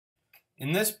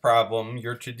In this problem,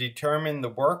 you're to determine the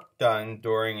work done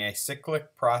during a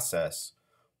cyclic process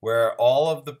where all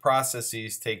of the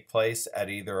processes take place at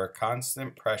either a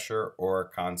constant pressure or a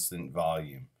constant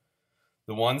volume.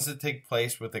 The ones that take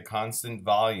place with a constant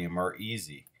volume are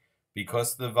easy.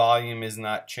 Because the volume is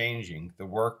not changing, the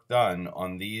work done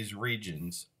on these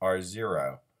regions are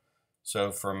zero.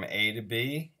 So from A to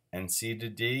B and C to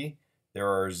D, there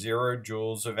are 0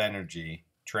 joules of energy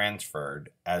transferred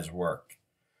as work.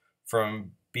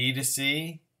 From B to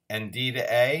C and D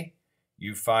to A,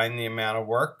 you find the amount of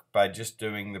work by just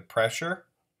doing the pressure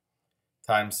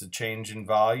times the change in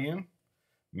volume.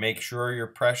 Make sure your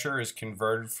pressure is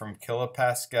converted from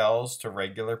kilopascals to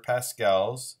regular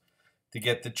pascals. To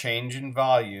get the change in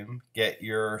volume, get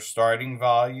your starting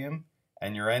volume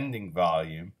and your ending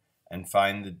volume and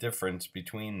find the difference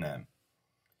between them.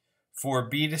 For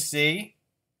B to C,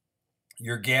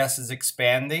 your gas is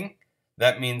expanding.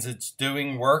 That means it's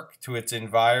doing work to its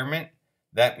environment.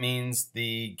 That means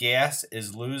the gas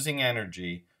is losing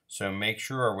energy, so make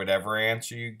sure whatever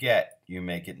answer you get, you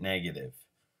make it negative.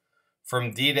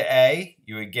 From D to A,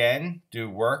 you again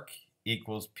do work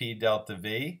equals P delta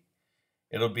V.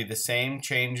 It'll be the same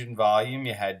change in volume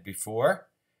you had before.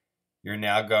 You're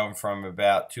now going from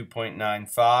about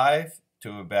 2.95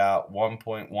 to about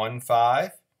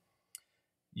 1.15.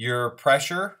 Your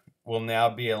pressure will now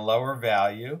be a lower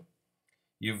value.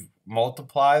 You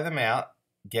multiply them out,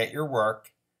 get your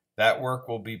work. That work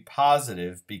will be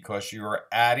positive because you are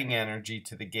adding energy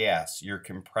to the gas. You're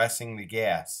compressing the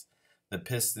gas. The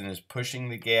piston is pushing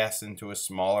the gas into a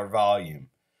smaller volume.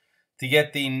 To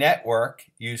get the net work,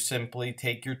 you simply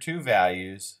take your two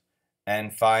values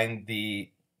and find the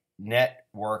net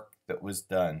work that was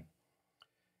done.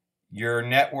 Your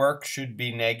net work should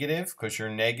be negative because your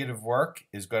negative work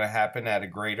is going to happen at a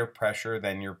greater pressure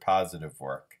than your positive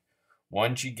work.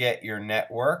 Once you get your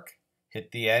net work,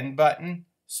 hit the end button,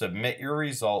 submit your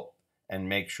result, and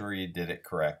make sure you did it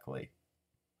correctly.